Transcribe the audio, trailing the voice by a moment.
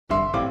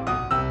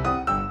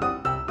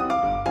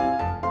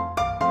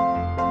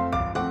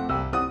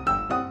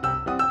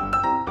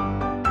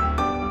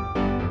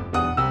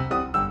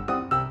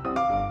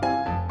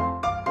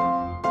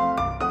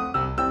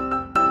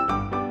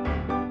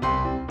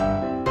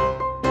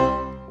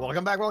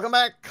Welcome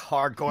back,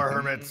 Hardcore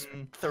Hermits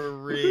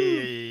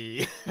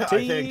 3. I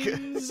think.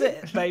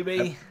 It,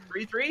 baby.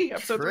 3-3,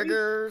 episode 3.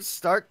 Trigger,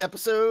 start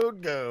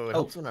episode, go. It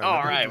helps when I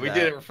All remember to right, do we that.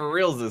 did it for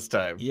reals this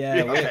time.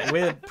 Yeah,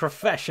 we're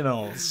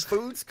professionals.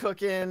 Food's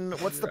cooking.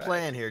 What's the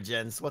plan here,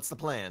 gents? What's the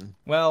plan?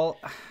 Well,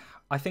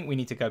 I think we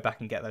need to go back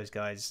and get those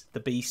guys.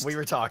 The Beast. We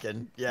were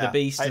talking, yeah. The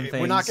Beast and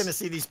things. We're not going to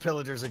see these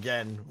pillagers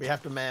again. We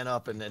have to man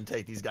up and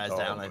take these guys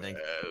down, I think.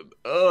 Man.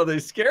 Oh, they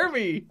scare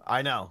me.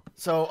 I know.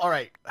 So, all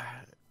right.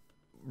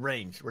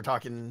 Range. We're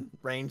talking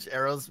range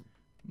arrows.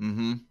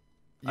 Mm-hmm.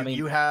 I mean,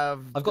 you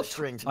have I've got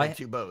string to make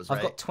 2 bows, right?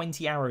 I've got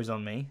 20 arrows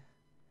on me.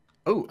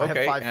 Oh, okay. I have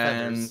 5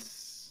 and...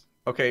 feathers.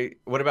 Okay,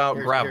 what about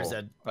gravel?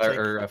 Zed.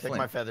 Take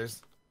my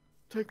feathers.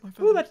 Take my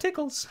feathers. Ooh, that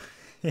tickles.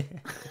 Okay,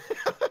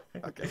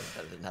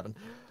 that didn't happen.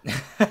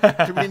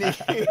 Do we need...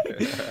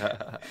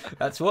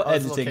 That's what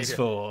editing's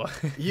for.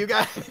 You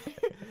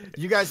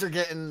guys are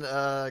getting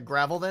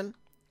gravel then?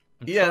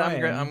 Yeah,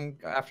 I'm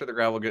after the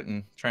gravel,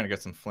 trying to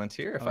get some flint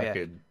here. If I yeah.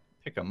 could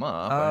pick them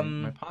up.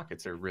 My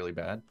pockets are really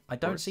bad. I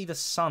don't see the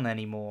sun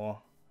anymore.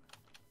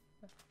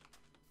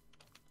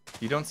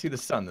 You don't see the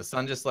sun. The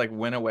sun just like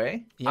went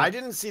away. Yeah. I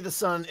didn't see the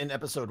sun in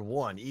episode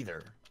 1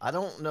 either. I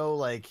don't know,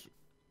 like.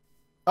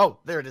 Oh,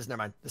 there it is. Never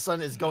mind. The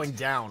sun is going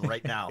down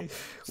right now.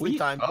 Sleep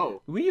time.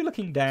 Oh, were you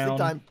looking down? Sleep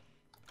time.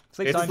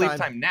 It's sleep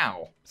time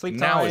now. Sleep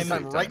now time. is sleep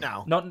time. Right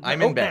now.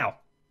 I'm in bed.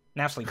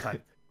 Now sleep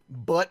time.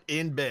 But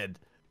in bed.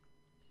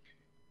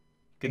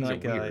 Good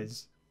night,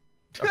 guys.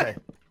 Okay.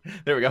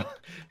 There we go.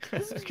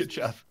 Good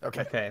job.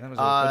 Okay. Okay, that was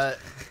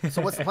awkward.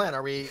 So what's the plan?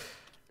 Are we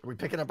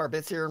picking up our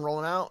bits here and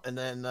rolling out, and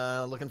then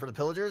looking for the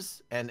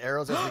pillagers and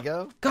arrows as we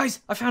go? Guys,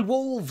 I found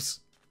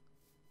wolves.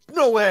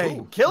 No way!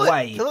 Ooh. Kill it!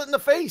 Way. Kill it in the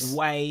face!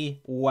 Way,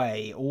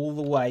 all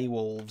the way,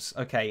 wolves.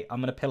 Okay,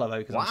 I'm gonna pillow though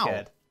because I'm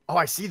scared. Oh,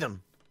 I see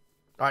them.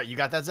 All right, you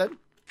got that, Zed?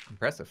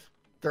 Impressive.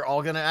 They're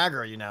all gonna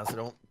aggro you now, so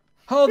don't.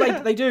 Oh,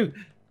 they do.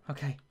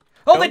 Okay.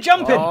 Oh, they're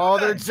jumping. Oh,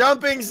 they're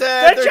jumping,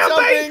 Zed. They're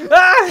jumping.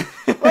 Ah!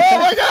 Oh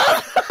my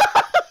god!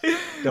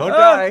 Don't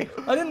die.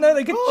 I didn't know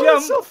they could Oh, jump.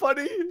 that's so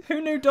funny. Who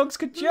knew dogs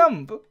could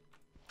jump?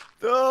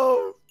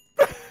 No.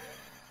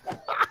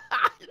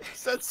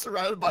 Zed's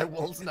surrounded by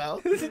wolves now.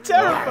 This is What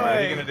are you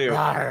terrifying. gonna do?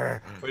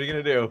 Arr. What are you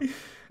gonna do?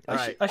 All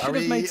right. I should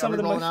have made some of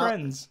them my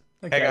friends.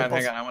 Okay.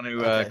 Hang on. I want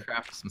to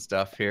craft some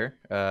stuff here.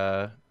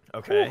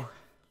 Okay.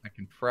 I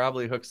can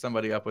probably hook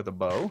somebody up with a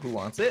bow. Who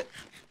wants it?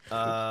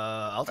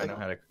 I'll I take know it.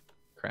 how to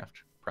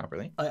craft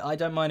properly. I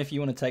don't mind if you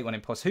want to take one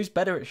in post. Who's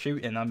better at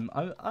shooting? There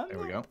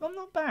we go. I'm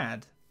not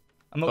bad.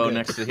 I'm not Bow good.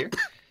 next to here.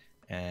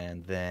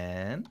 And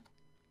then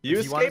You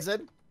escape. want it,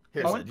 Zed?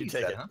 Here, Oh, Zed, you piece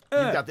take that, it. huh?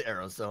 You've got the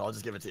arrows, so I'll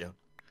just give it to you.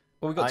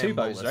 Well, we've got I 2 am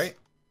bows, boneless. right?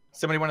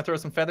 Somebody want to throw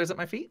some feathers at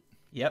my feet?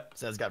 Yep.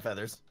 Zed's got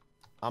feathers.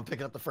 I'm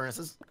picking up the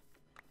furnaces.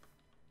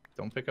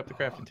 Don't pick up the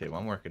crafting table.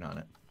 I'm working on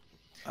it.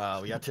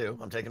 We got 2.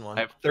 I'm taking 1.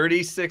 I have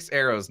 36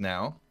 arrows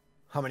now.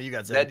 How many you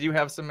got, Zed? Zed, you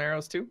have some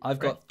arrows too? I've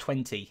got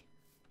 20.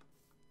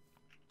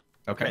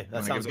 Okay,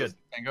 that sounds good.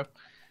 Tango?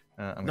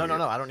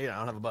 No, I don't need it. I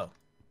don't have a bow.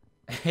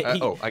 I give you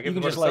the can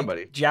bow just to like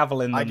somebody.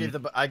 javelin them.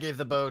 I gave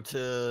the bow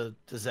to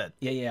Zed.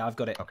 Yeah, I've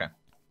got it. Okay.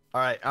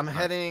 All right, I'm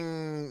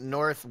heading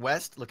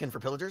northwest, looking for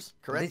pillagers.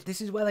 Correct.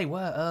 This is where they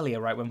were earlier,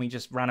 right? When we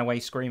just ran away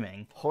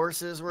screaming.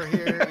 Horses were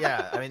here.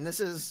 Yeah, I mean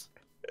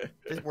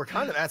we're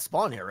kind of at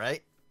spawn here,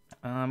 right?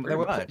 There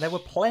were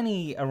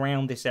plenty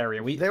around this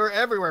area. They were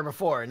everywhere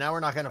before. Now we're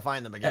not going to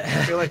find them again.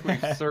 I feel like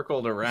we've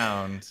circled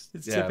around.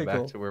 It's yeah,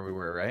 typical. back to where we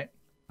were, right?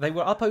 They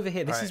were up over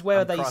here. This All is right, where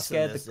I'm they crossing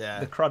scared this,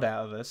 the crud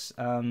out of us.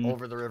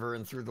 Over the river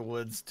and through the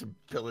woods to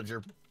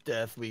pillager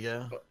death we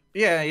go.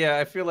 Yeah.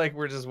 I feel like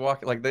we're just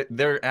walking. Like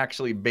they're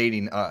actually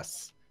baiting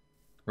us,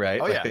 right?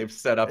 Oh, like yeah. They've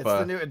set up It's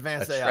the new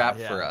advanced AI, trap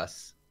yeah. for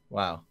us.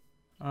 Wow.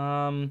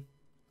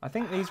 I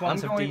think these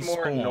ones I'm have going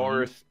more despawned.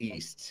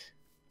 northeast.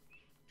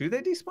 Do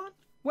they despawn?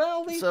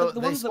 Well, So the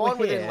they ones that spawn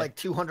were here. within like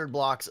 200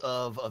 blocks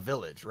of a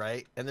village,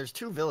 right? And there's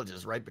 2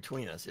 villages right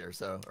between us here,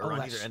 so or on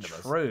that's either end of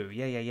us. true.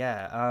 Yeah.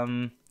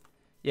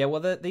 Yeah.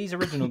 Well, these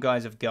original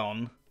guys have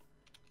gone.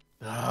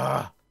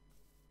 Ah,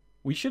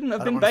 We shouldn't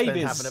have I don't been wanna spend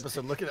babies. half an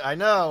episode looking. I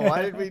know.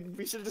 Why did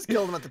we should have just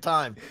killed them at the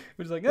time.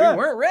 We're just like, We ah,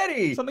 weren't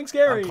ready. something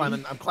scary.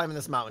 I'm climbing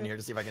this mountain here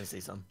to see if I can see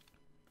some.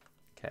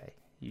 Okay,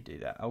 you do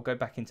that. I'll go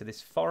back into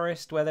this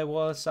forest where there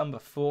was some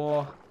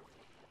before.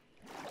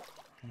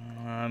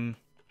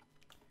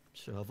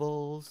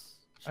 Shovels.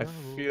 I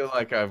feel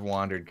like I've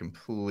wandered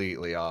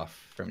completely off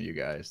from you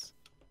guys.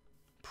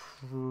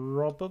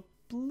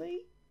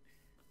 Probably.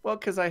 Well,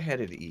 because I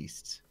headed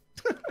east.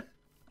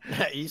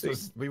 East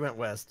was. We went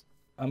west.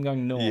 I'm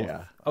going north.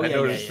 Yeah, Oh I yeah.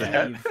 noticed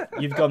that.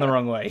 You've gone the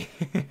wrong way.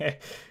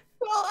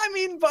 Well, I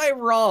mean, by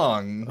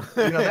wrong,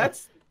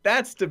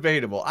 that's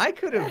debatable. I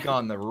could have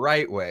gone the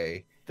right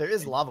way. There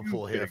is lava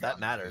pool here, if that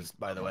matters.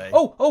 By the way.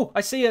 Oh!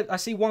 I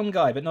see one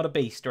guy, but not a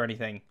beast or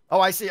anything. Oh,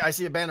 I see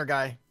a banner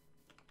guy.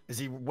 Is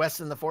he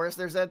west in the forest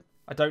there, Zed?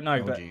 I don't know,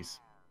 Oh, but jeez.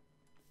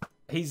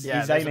 he's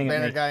Yeah, there's aiming a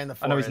banner at me. guy in the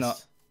forest. I know he's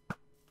not.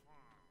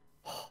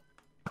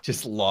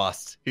 Just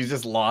lost. He's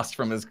just lost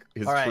from his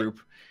All right. troop.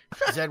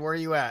 Zed, where are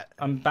you at?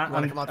 I'm back. You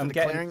wanna come out to I'm the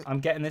getting. clearing? I'm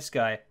getting this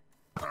guy.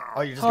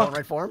 Oh, you're just going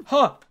right for him?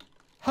 Huh.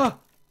 Huh.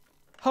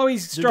 Oh,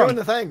 he's You're doing strong.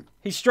 the thing.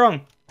 He's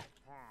strong.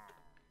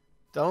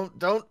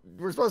 Don't.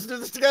 We're supposed to do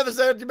this together,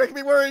 Zed. You're making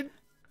me worried.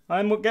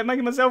 I'm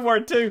making myself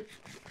worried too.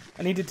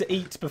 I needed to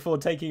eat before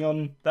taking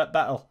on that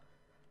battle.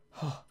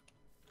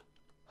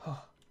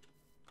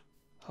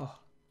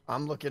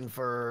 I'm looking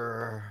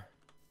for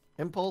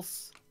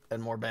impulse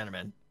and more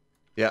bannermen.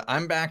 Yeah,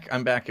 I'm back.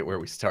 I'm back at where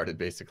we started,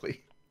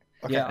 basically.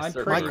 Okay, Yeah, I'm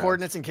circled my pretty... around.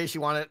 coordinates, in case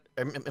you want it,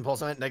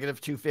 impulse on it, negative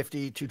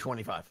 250,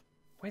 225.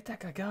 Where'd that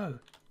guy go?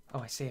 Oh,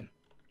 I see him.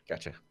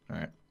 Gotcha. All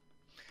right.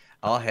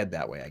 I'll head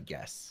that way, I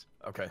guess.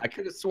 Okay. I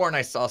could have sworn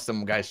I saw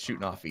some guys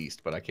shooting off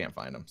east, but I can't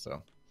find them.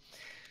 So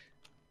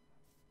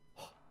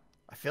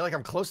I feel like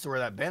I'm close to where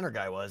that banner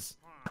guy was.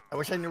 I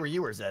wish I knew where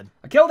you were, Zed.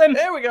 I killed him!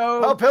 there we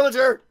go. Oh,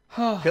 pillager!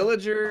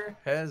 Pillager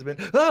has been.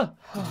 Ah!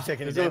 Did you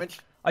take any There's a- damage?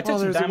 I took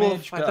some there's a wolf.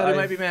 damage, I but thought he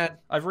might be mad.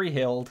 I've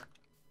re-healed.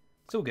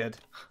 It's all good.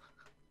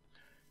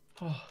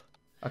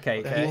 Okay,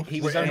 Okay.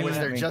 he was And only... was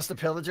there me. just a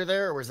pillager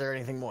there, or was there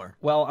anything more?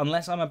 Well,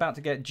 unless I'm about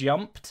to get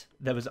jumped,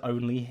 there was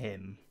only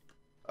him.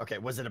 Okay,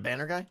 was it a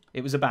banner guy?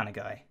 It was a banner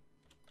guy.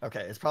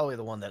 Okay, it's probably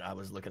the one that I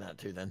was looking at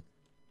too then.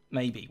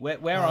 Maybe.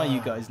 Where are you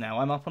guys now?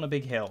 I'm up on a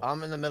big hill.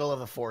 I'm in the middle of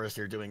the forest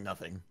here doing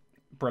nothing,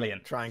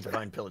 Brilliant. trying to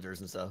find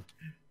pillagers and stuff.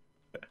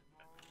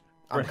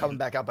 I'm coming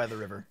back out by the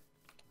river.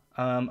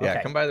 Yeah, Okay.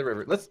 come by the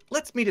river.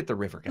 Let's meet at the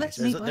river, guys. Let's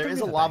There's meet by there the is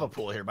a river lava bank.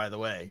 pool here, by the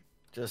way.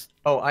 Just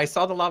Oh, I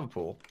saw the lava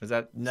pool. Is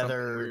that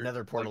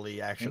nether portal-y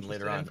action interested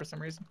later in on. for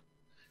some reason?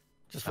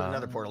 Just for the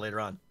nether portal later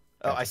on.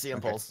 Oh, I see Okay.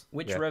 impulse.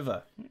 Which Yeah.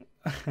 river?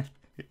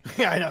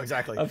 Yeah, I know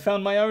exactly. I've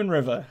found my own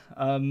river.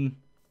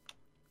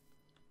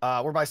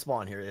 We're by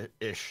spawn here,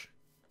 ish.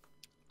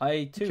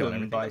 I too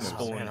Killing am by everything.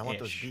 Oh, man, I want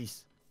those spawn-ish.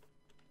 beasts.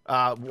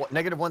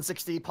 Negative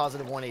 160,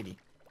 positive 180.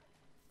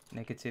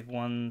 Negative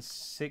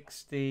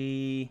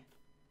 160.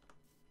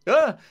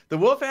 Ah, the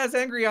wolf has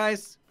angry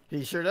eyes.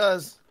 He sure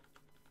does.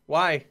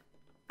 Why?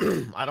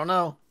 I don't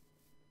know.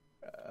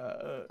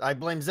 I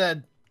blame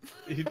Zed.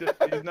 He's not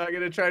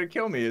gonna try to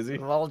kill me, is he?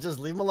 Well, just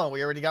leave him alone.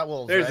 We already got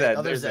wolves. There's right? Zed.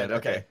 Oh, There's Zed.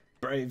 Okay.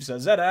 Brave Sir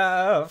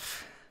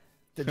Zedaph.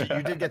 You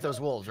did get those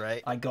wolves,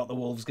 right? I got the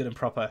wolves good and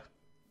proper.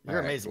 You're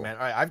Alright, amazing, cool. man.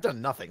 All right, I've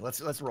done nothing. Let's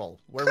roll.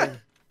 Where we?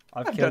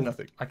 I've done killed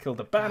nothing. I killed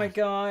a banner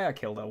guy. I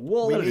killed a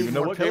wolf. I don't need even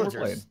know more what game we're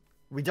pillagers. playing.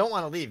 We don't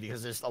want to leave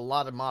because there's a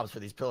lot of mobs for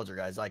these pillager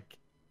guys. Like,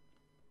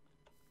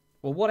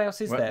 Well, what else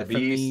is What, there the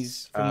from beast?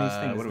 these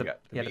things? What do we got?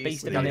 Yeah, the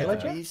beast we and got the the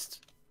villager. beast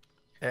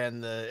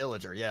and the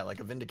illager. Yeah, like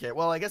a vindicate.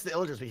 Well, I guess the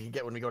illagers we can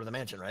get when we go to the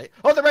mansion, right?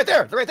 Oh, they're right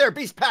there. They're right there.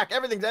 Beast pack.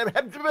 Everything's. Where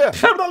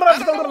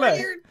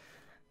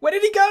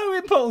did he go,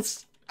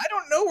 Impulse? I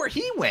don't know where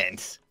he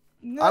went.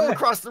 I'm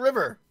across the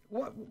river.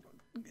 What?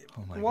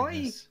 Oh my Why?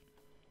 goodness.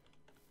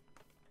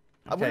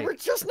 Okay. We were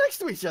just next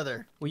to each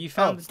other. Well, you Oh,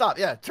 found stop.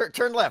 Yeah,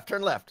 turn left.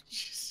 Turn left.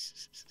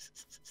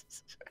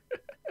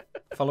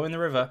 following the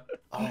river.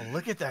 Oh,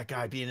 look at that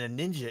guy being a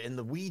ninja in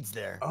the weeds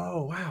there.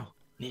 Oh wow.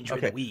 Ninja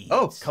Okay. in the weeds.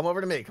 Oh, Come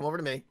over to me. Come over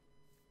to me.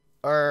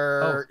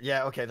 Or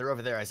yeah, okay, they're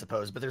over there, I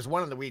suppose. But there's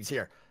one in the weeds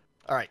here.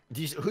 All right.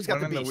 Who's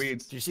got One the in the beast?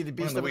 weeds. Do you see the One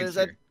beast in the over there, weeds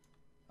Zed? here.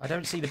 I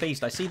don't see the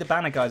beast. I see the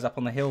banner guys up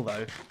on the hill,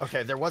 though.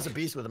 Okay, there was a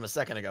beast with him a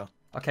second ago.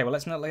 Okay, well,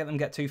 let's not let them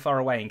get too far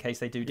away in case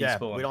they do Yeah,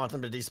 despawn. we don't want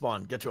them to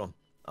despawn. Get to him.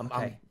 I'm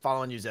Okay.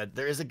 following you, Zed.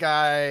 There is a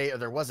guy, or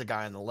there was a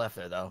guy on the left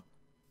there, though.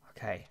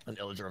 Okay. An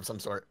illager of some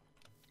sort.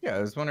 Yeah,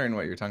 I was wondering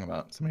what you're talking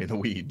about. Somebody in the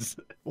weeds.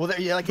 Well,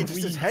 there, yeah, like it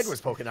just, his head Weeds.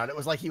 was poking out. It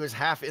was like he was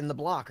half in the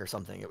block or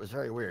something. It was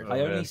very weird. Oh, I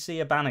only man. see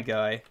a banner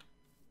guy.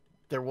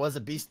 There was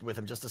a beast with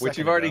him just a second Which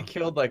you've already ago.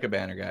 killed like a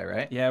banner guy,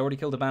 right? Yeah, I already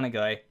killed a banner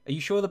guy. Are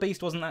you sure the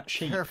beast wasn't that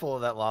sheep? Careful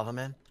of that lava,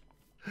 man.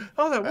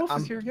 Oh, that wolf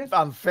I'm, is here again.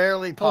 I'm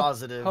fairly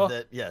positive oh.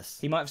 that, yes.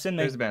 He might have seen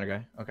me. There's the banner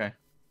guy. Okay.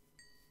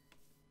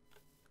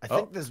 I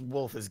think this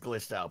wolf is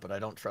glitched out, but I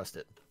don't trust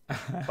it.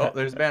 Oh,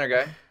 there's the banner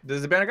guy.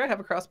 Does the banner guy have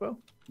a crossbow?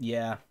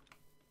 Yeah,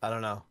 I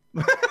don't know.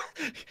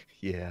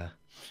 Yeah.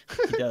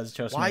 he does,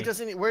 trust Why me.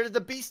 doesn't he? Where did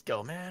the beast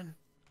go, man?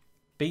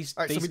 Beast,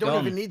 All right, so beast we don't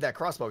gone. even need that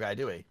crossbow guy,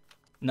 do we?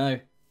 No.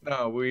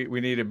 No, we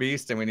need a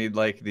beast and we need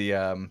like the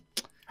Well,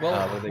 what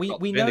are they we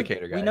called? know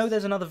Vindicator we know guys.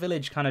 there's another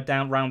village kind of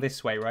down round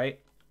this way, right?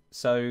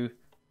 So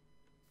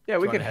Yeah,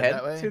 we Do you could wanna head head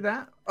that way? to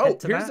that. Oh,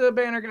 to here's that? a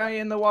banner guy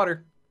in the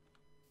water.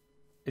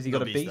 has he No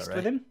got a beast, beast though,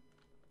 with right? him?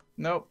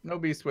 Nope, no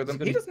beast with He's him.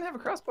 got He a- doesn't have a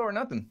crossbow or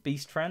nothing.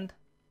 Beast friend?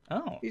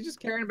 Oh, He's just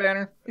carrying a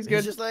banner. He's He's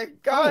good. just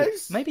like,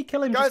 guys, maybe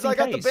kill him guys, just in I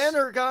got case. the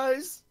banner,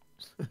 guys.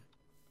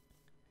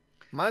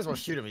 Might as well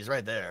shoot him. He's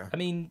right there. I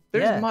mean,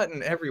 There's yeah.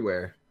 mutton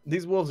everywhere.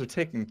 These wolves are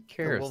taking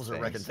care The of wolves are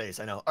things. wrecking face.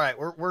 I know. All right,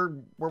 we're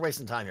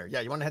wasting time here.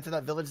 Yeah, you want to head to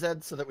that village,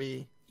 Zed, so that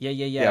we. Yeah.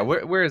 Yeah,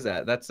 where is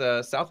that? That's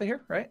south of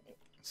here, right?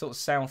 Sort of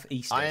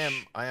southeast. I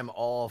am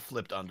all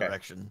flipped on Okay.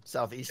 direction.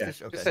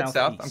 Southeastish. Okay. Just head south.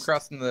 I'm Southeast.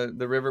 crossing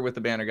the river with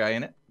the banner guy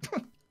in it.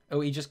 Oh,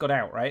 he just got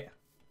out, right?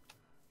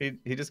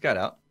 He just got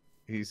out.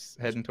 He's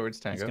heading towards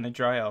He's Tango. gonna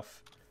dry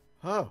off.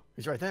 Oh,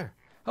 he's right there.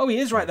 Oh, he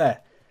is right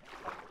there.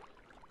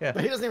 Yeah.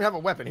 But he doesn't even have a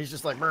weapon. He's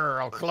just like, "Brr,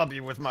 I'll club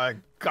you with my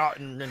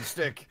cotton and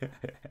stick.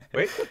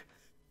 Wait.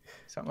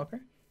 Something up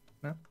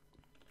here?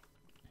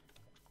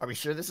 Are we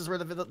sure this is where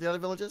the other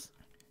village is?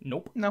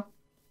 Nope. No.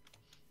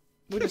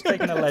 We're just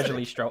taking a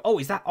leisurely stroll. Oh,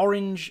 is that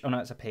orange? Oh no,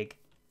 it's a pig.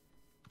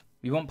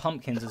 We want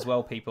pumpkins as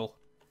well, people.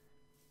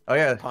 Oh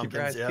yeah, Pumpkins, keep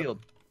your eyes yep. peeled.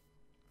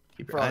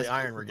 Keep For your all eyes the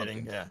iron peeled we're for getting,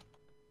 pumpkins. yeah.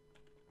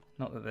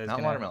 Not that there's Not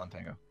gonna... watermelon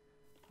tango.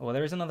 Oh, well,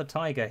 there is another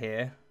tiger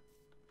here.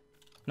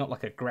 Not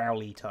like a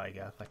growly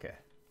tiger, like a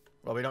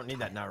Well, we don't need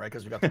that now, right?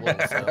 Because we got the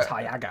wolves. So.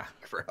 tiaga.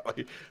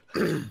 Crowley.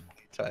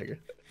 Tiger.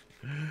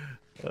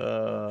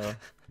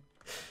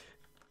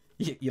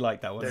 You like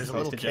that one? There's a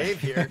little cave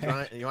here.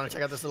 You want to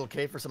check out this little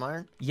cave for some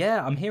iron?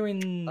 Yeah, I'm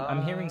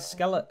hearing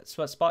skeletons.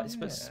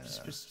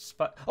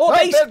 Oh,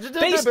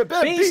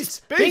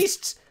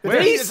 Beasts!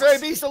 It's very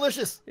beast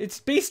delicious. It's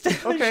beast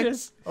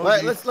delicious. All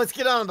right, let's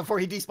get on him before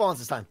he despawns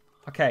this time.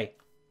 Okay,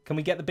 can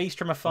we get the beast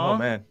from afar? Oh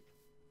man.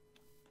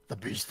 The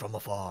beast from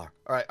afar.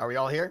 All right, are we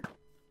all here?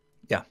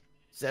 Yeah.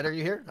 Zed, are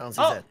you here? I don't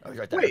see Oh, Zed. Oh, he's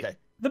right there. wait. Okay.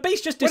 The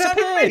beast just What happened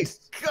to disappeared.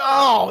 Beast?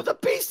 Oh, the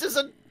beast is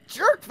a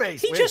jerk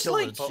face. He Way just, to kill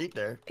like- the sheep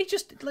there. He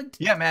just like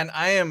Yeah, man,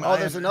 I am. Oh,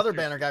 there's another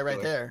banner guy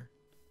right there.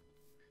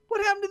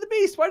 What happened to the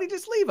beast? Why did he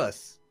just leave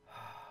us?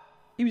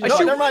 he was I No, just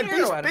shoot never mind. an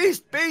arrow at him.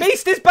 Beast.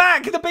 Beast is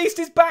back. The beast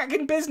is back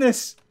in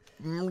business.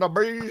 The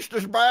beast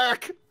is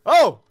back.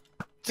 Oh,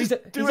 He's a,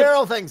 do he's a,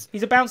 arrow things.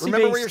 he's a bouncy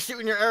Remember beast. where you're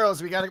shooting your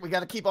arrows. We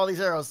gotta keep all these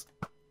arrows.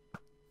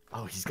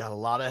 Oh, he's got a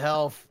lot of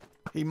health.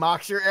 He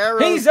mocks your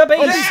arrows. He's a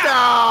beast. Oh, he's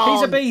down.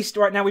 He's a beast.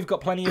 Right now we've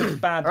got plenty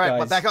of bad All right, guys.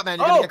 well, back up, man.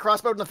 You're gonna get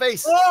crossbowed in the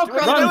face. Oh,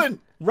 what are you doing?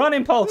 Run,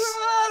 Impulse.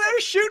 They're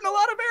shooting a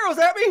lot of arrows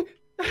at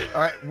me.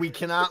 All right, we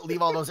cannot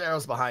leave all those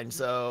arrows behind,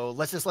 so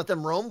let's just let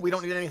them roam. We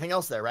don't need anything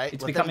else there, right?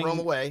 It's let becoming them roam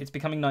away. It's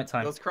becoming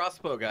nighttime. Those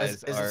crossbow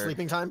guys Is it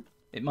sleeping time?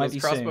 It might those be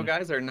crossbow soon.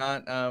 guys are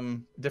not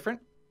different.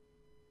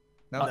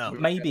 No, No.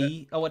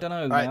 Maybe. Oh, I don't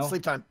know. All right, now.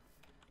 sleep time.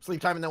 Sleep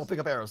time, and then we'll pick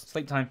up arrows.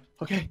 Sleep time.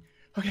 Okay.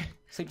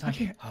 Sleep I time.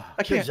 can't. I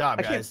Good can't. job,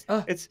 I can't.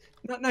 guys. It's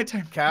not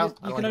nighttime. Cal,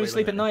 You can only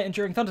sleep at night and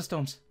during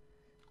thunderstorms.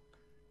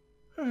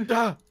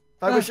 I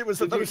wish it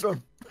was a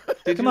thunderstorm.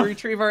 Did Come you on.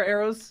 retrieve our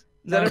arrows?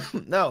 No,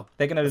 No.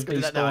 they're gonna Let's go be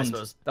do that now, I spawned.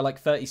 suppose. They're like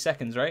 30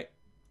 seconds, right?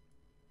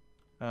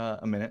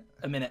 A minute.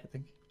 A minute. I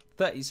think.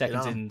 30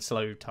 seconds on. in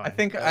slow time. I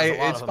think There's a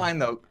lot it's of them. fine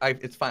though.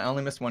 It's fine. I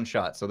only missed one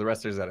shot, so the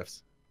rest are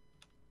Zedaphs.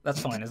 That's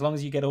fine as long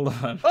as you get all of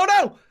them. Oh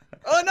no!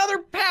 Another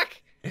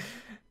pack!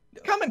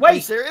 Coming! Are you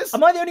Wait, serious?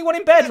 am I the only one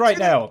in bed right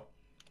now?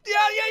 Yeah!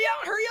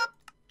 Hurry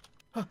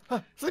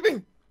up!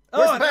 Sleeping. Oh,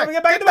 Where's I'm the pack?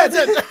 going back to Get bed.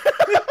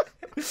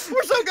 Zed.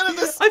 We're so good at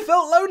this. I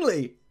felt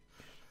lonely.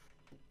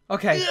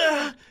 Okay.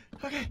 Yeah.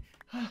 Okay.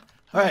 All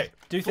right.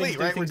 Do Flee, things,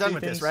 do right? We're things, done do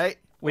with things. this, right?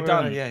 We're Right,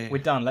 done. yeah. We're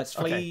done. Let's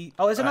flee. Okay.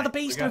 Oh, there's another Alright,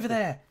 we beast got over this.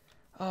 there.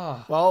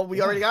 Oh. Well,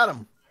 we already got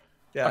him.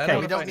 Yeah. Okay. I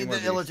We don't don't find need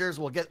any the more of these. illagers.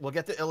 We'll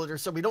get the illagers.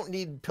 So we don't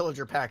need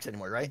pillager packs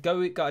anymore, right?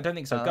 Go. I don't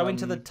think so. Go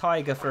into the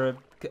tiger for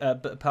a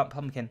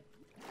pumpkin.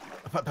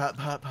 We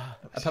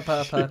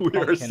We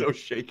are so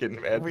shaken,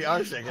 man. We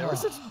are shaking. We're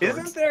such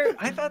Isn't dorks. there?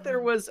 I thought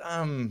there was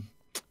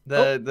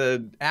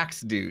the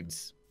axe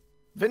dudes.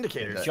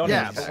 Vindicators? Johnny's.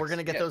 Yeah, but we're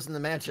gonna get Yeah. those in the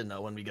mansion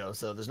though when we go.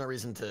 So there's no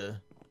reason to.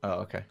 Oh,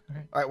 okay. All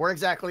right. All right, we're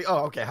exactly.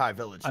 Oh, okay. Hi,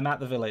 village. I'm at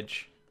the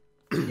village.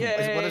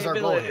 Yay, what is our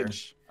goal here?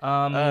 village.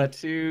 Um,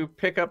 To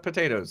pick up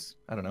potatoes.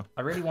 I don't know.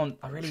 I really want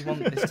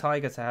this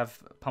tiger to have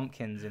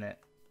pumpkins in it.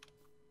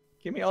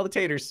 Give me all the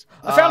taters.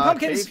 I found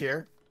pumpkins. Cave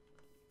here.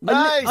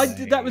 I Nice.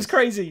 did. That was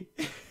crazy.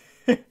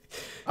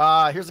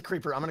 Here's a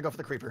creeper. I'm gonna go for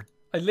the creeper.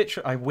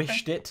 I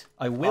wished it.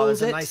 I Oh, willed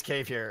there's a it. nice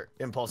cave here.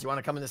 Impulse. You want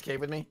to come in this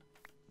cave with me?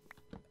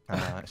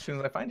 As soon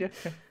as I find you.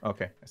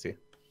 Okay, I see.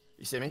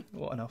 You see me?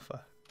 What an offer.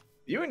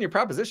 You and your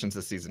propositions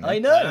this season. I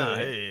Man. know.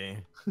 Hey.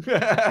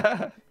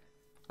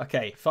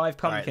 Okay, 5 All right,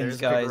 pumpkins, there's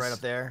a guys. creeper right up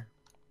there.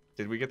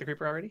 Did we get the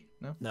creeper already?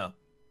 No. No.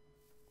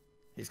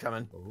 He's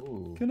coming.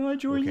 Ooh. Can I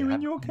join Okay, you in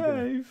I'm your gonna-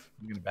 cave?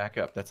 I'm gonna back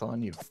up. That's all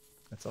on you.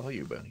 That's all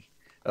you, buddy.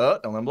 Oh,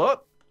 don't let him blow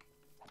up.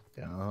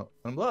 Don't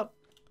let him blow up.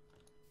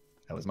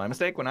 That was my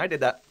mistake when I did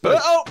that.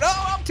 Oh no,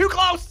 I'm too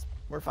close.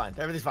 We're fine.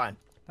 Everything's fine.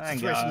 Thank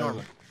Situation you.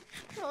 normal.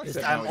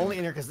 I'm only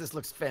in here because this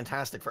looks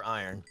fantastic for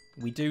iron.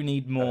 We do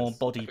need more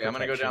body Okay, I'm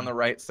gonna go down the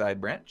right side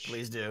branch.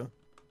 Please do.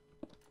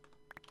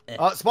 Eh.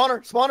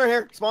 Spawner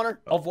here. Spawner.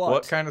 Of what?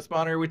 What kind of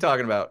spawner are we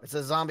talking about? It's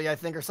a zombie, I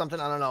think, or something.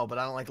 I don't know, but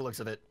I don't like the looks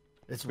of it.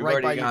 It's We've right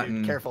by already you. gotten-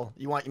 Dude. Careful.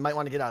 You might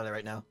want to get out of there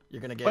right now.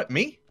 You're gonna get. What,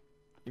 me?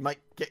 You might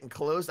get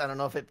enclosed. I don't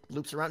know if it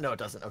loops around. No, it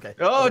doesn't. Okay.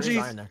 Oh, there is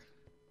jeez. iron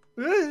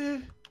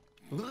there.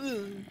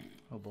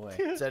 Oh boy,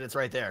 Said it's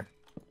right there.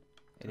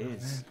 it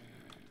is.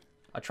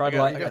 I tried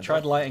got- I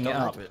tried lighting it Don't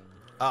up. drop it.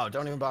 Oh,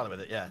 don't even bother with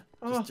it. Yeah.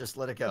 Oh. Just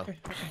let it go. Okay.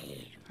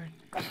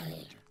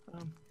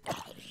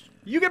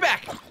 You get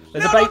back.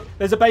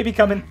 There's a baby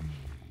coming.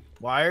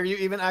 Why are you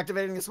even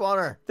activating the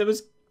spawner? There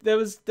was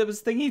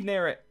thingy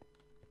near it.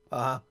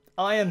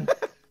 Iron.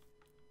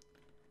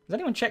 Has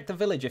anyone checked the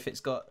village if it's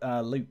got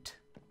loot?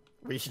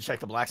 We should check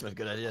the blacksmith.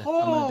 Good idea. I'm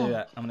gonna do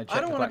that. I'm gonna check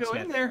I don't the want to go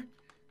blacksmith. in there.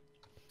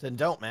 Then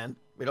don't, man.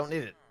 We don't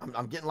need it.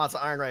 I'm getting lots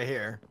of iron right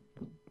here.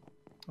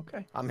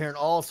 Okay. I'm hearing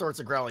all sorts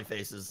of growly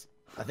faces.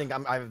 I think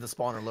I have the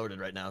spawner loaded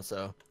right now.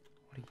 So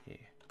What are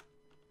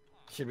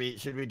you?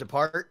 should we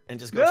depart and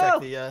just go No!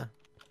 check the?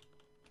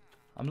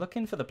 I'm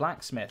looking for the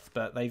blacksmith,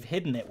 but they've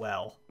hidden it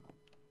well.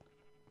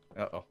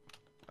 Uh oh. All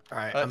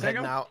right, Uh, I'm heading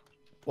Tango? out.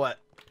 What?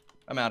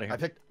 I'm out of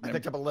here. I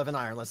picked up 11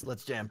 iron.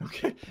 Let's jam.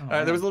 Okay. Oh, All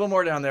right, there was a little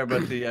more down there,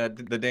 but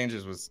the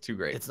dangers was too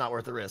great. It's not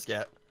worth the risk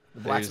yet. The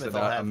There's blacksmith will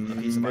about have a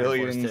a piece of iron for us,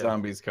 million too.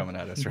 zombies coming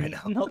at us right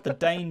now. Not the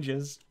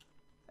dangers.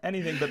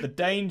 Anything but the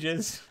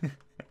dangers.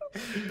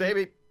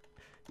 Baby.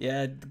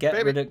 Yeah, get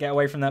Baby. get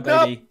away from that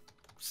Nope. baby.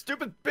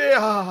 Stupid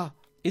bear.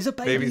 Is a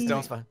baby? Babies don't-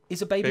 It's fine.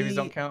 Is a baby? Babies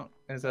don't count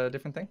as a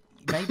different thing.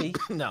 Maybe.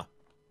 No.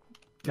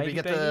 Did Maybe we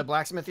get baby? the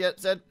blacksmith yet,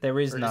 Zed? There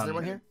is Or none. Is there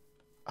one here?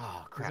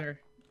 Oh, Is crap. there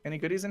any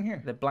goodies in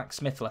here? They're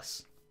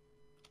blacksmithless.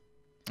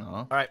 Oh.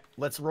 All right,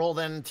 let's roll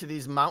then to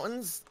these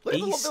mountains. Look at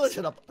the little East. village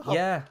up.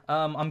 Yeah.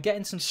 I'm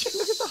getting some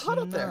Look at the hut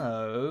up there.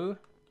 snow.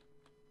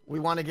 We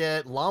want to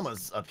get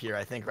llamas up here,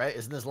 I think, right?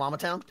 Isn't this llama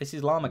town? This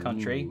is llama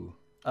country. Ooh.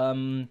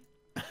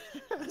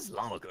 It's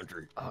llama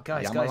country. Oh,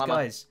 guys, Llama, llama.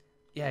 guys.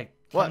 Yeah,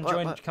 What,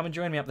 come and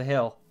join me up the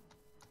hill.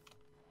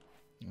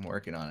 I'm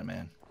working on it,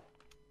 man.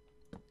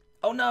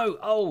 Oh no!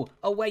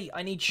 Oh wait,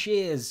 I need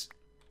shears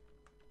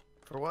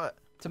For what?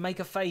 to make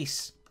a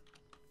face.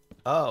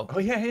 Oh. Oh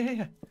yeah.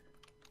 You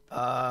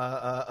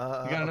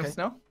got Okay. enough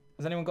snow?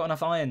 Has anyone got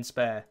enough iron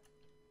spare?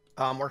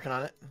 I'm working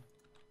on it.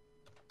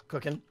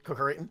 Cooking.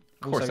 Cookerating.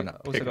 Of course, Also- I'm not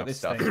also picking got up this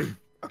stuff. thing.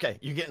 Okay,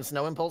 you getting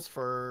snow impulse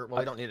for... Well,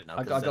 we don't need it now.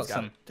 I 'cause got Zed's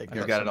some. it. Take I care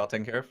You of got it. it all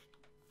taken care of?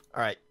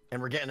 All right,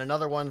 and we're getting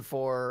another one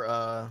for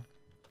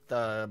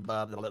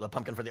the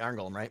pumpkin for the iron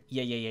golem, right?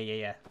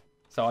 Yeah.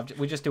 So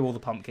we just do all the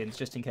pumpkins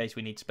just in case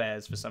we need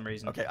spares for some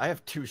reason. Okay, I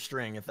have 2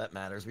 string if that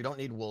matters. We don't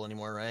need wool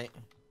anymore, right?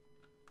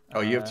 Oh,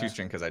 you have 2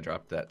 string because I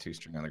dropped that 2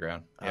 string on the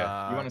ground.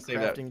 Yeah, you want to save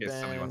that in crafting case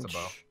somebody wants a bow.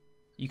 bench,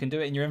 You can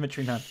do it in your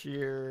inventory now.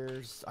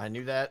 Shears. I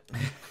knew that.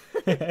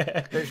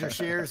 There's your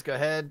shears. Go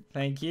ahead.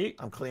 Thank you.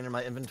 I'm cleaning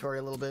my inventory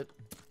a little bit.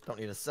 Don't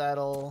need a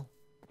saddle.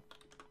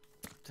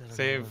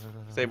 Save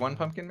 1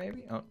 pumpkin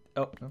maybe? Oh,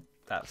 Oh, No.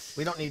 that's...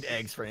 We don't need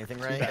eggs for anything,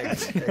 right?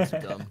 Eggs are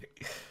dumb.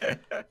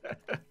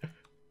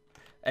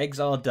 Eggs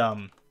are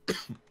dumb. All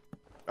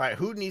right,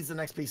 who needs the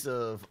next piece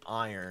of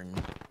iron?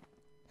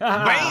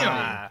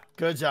 Bam!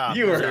 Good job.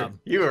 you good were job.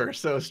 you were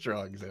so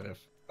strong, Zedaph.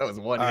 That was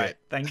one All hit. right.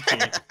 Thank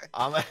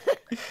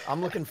you.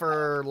 I'm looking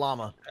for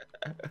llama.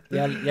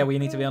 Yeah, we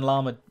need to be on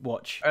llama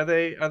watch. Are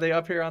they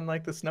up here on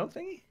like the snow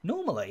thingy?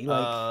 Normally,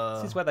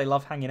 like, this is where they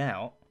love hanging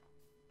out.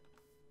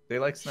 They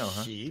like snow,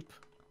 huh? Sheep.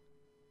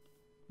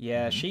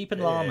 Yeah, sheep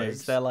and llamas,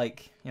 Pigs. they're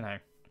like, you know,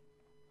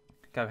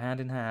 go hand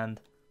in hand.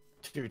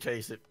 2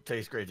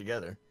 taste great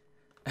together.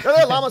 Go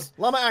there, llamas.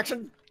 Llama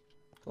action.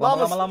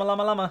 Llama, Llamas.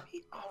 llama.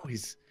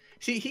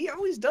 He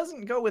always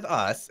doesn't go with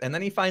us, and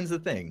then he finds the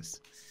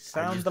things.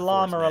 Sound use the the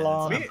llama force, man.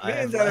 alarm. Me I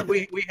and have-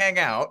 Zedaph, we hang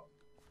out,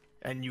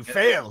 And you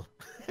fail.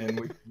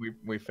 and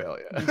we fail,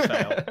 yeah. We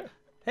fail.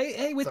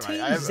 Hey, we're It's all right,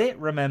 Team I have- Zit,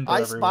 remember,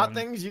 I everyone. spot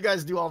things. You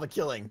guys do all the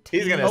killing.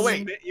 He's gonna Oh,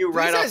 wait. spit you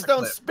right These off guys the don't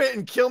cliff. spit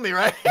and kill me,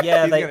 right?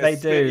 Yeah, He's they gonna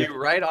spit do. you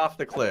right off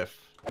the cliff.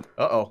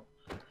 Uh-oh.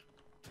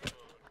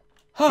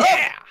 Huh,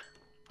 Yeah!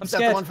 I'm Is that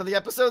the scared. one for the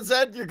episode,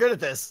 Zed? You're good at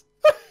this.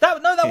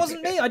 That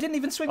wasn't me. I didn't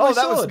even swing my Oh,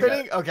 that was sword.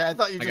 spitting? Okay, I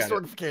thought you I just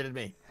got it. swordficated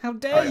me. How Oh,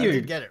 dare you you?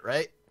 did get it,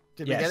 right?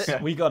 Did we Yes, get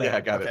it? we got it. Yeah,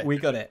 I got it. We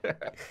got it.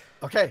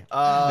 Okay.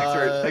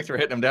 Thanks for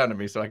hitting him down to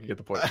me so I can get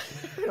the point.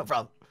 No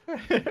problem.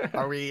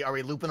 Are we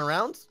looping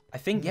around? I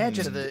think, yeah,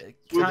 just the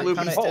loop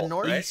kind east of and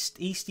north, right?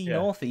 easty, Yeah.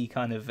 northy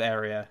kind of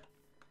area.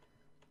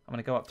 I'm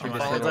gonna go up through I'm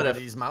this following following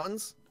little Zedaph. these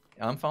mountains.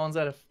 I'm following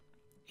Zedaph.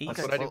 east,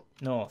 That's what I do.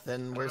 north,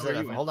 Then where's Where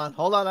that? you went.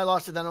 Hold on, I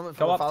lost it. Then I'm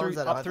Go up following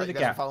through- Zedaph. up I through thought the you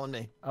guys were gap. following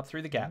me. up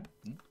through the gap.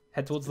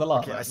 Head towards the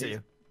lava. Okay, I see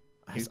you.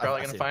 He's I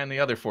probably see gonna you. find the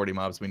other 40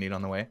 mobs we need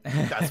on the way.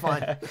 That's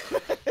fine.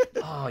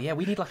 Oh yeah,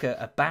 we need like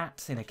a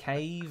bat in a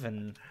cave,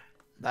 and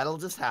That'll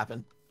just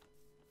happen.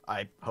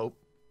 I hope.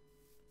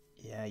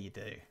 yeah, you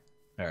do.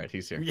 All right,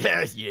 he's here.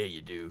 Yeah,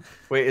 you do.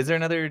 Wait, is there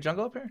another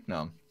jungle up here?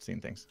 No, I'm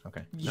seeing things.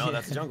 Okay. No,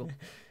 that's the jungle.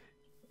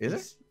 Is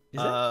Is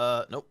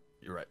Nope.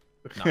 You're right.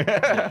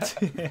 it?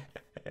 it?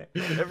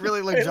 It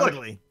really looked Hey, look.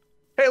 jungly.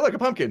 Hey, look, a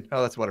pumpkin.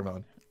 Oh, that's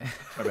watermelon.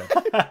 My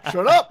bad.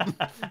 Shut up.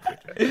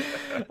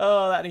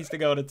 Oh, that needs to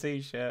go on a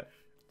t-shirt.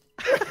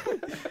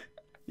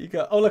 You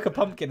got, oh look, a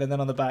pumpkin, and then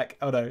on the back,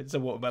 oh no, it's a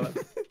watermelon.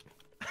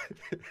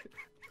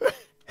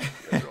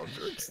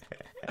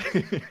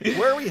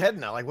 Where are we heading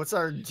now? Like, what's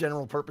our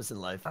general purpose in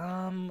life?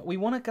 We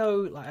want to go.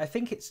 Like, I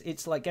think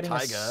it's like getting a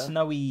Taiga.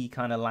 snowy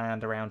kind of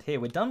land around here.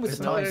 We're done with The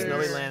the snowy, Tigers.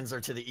 snowy lands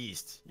are to the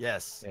east.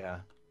 Yes. Yeah.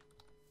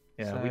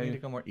 Yeah, we So- need to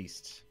go more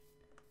east.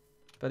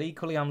 But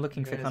equally, I'm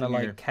looking for guys kind of in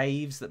like your-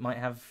 caves that might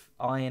have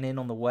iron in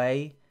on the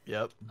way.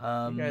 Yep. You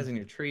guys in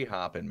your tree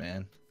hopping,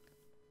 man.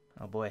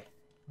 Oh boy,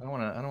 I don't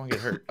wanna get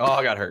hurt. Oh,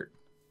 I got hurt.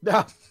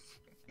 Yeah.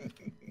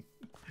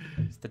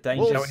 it's the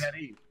danger. Wolves. Now we had to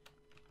eat.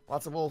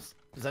 Lots of wolves.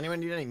 Does anyone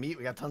need any meat?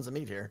 We got tons of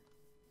meat here.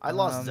 I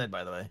lost Um, Zed,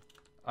 by the way.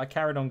 I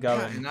carried on Yeah,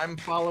 going. and I'm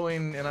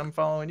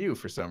following you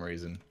for some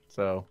reason.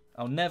 So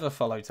I'll never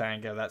follow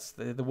Tango. That's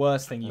the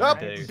worst thing you Oh,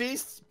 can do.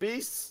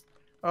 beasts.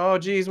 oh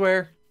geez,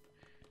 where?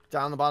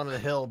 Down the bottom of the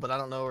hill, but I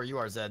don't know where you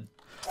are, Zed.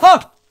 Huh!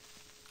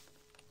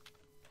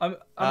 I'm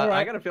I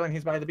alright. got a feeling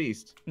he's by the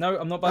beast. No,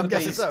 I'm not by I'm the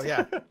guessing beast. so,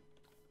 yeah.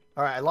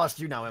 All right, I lost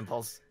you now,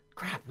 Impulse.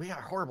 Crap, we are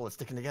horrible at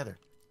sticking together.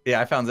 Yeah,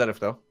 I found Zedaph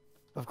though.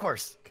 Of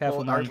course.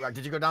 Careful, man.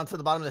 Did you go down to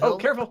the bottom of the hill? Oh,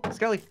 careful,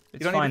 Skelly. You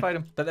don't need to fight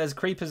him. But there's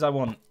creepers I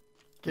want.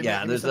 Give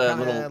Yeah, me there's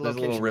some a kinda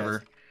little river.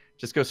 guys.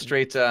 Just go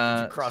straight. Did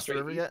you cross the straight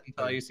river yet?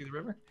 until you see the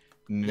river?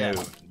 No, Yeah.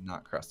 did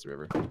not cross the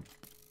river. Did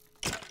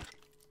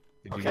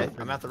you Okay, go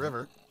I'm at the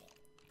river.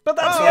 But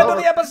that's the end of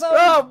the episode.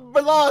 Oh,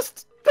 we're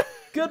lost.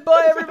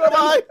 Goodbye, everybody.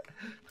 Bye.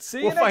 See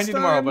you We'll next find you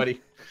tomorrow, time.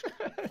 buddy.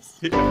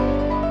 See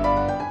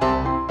you.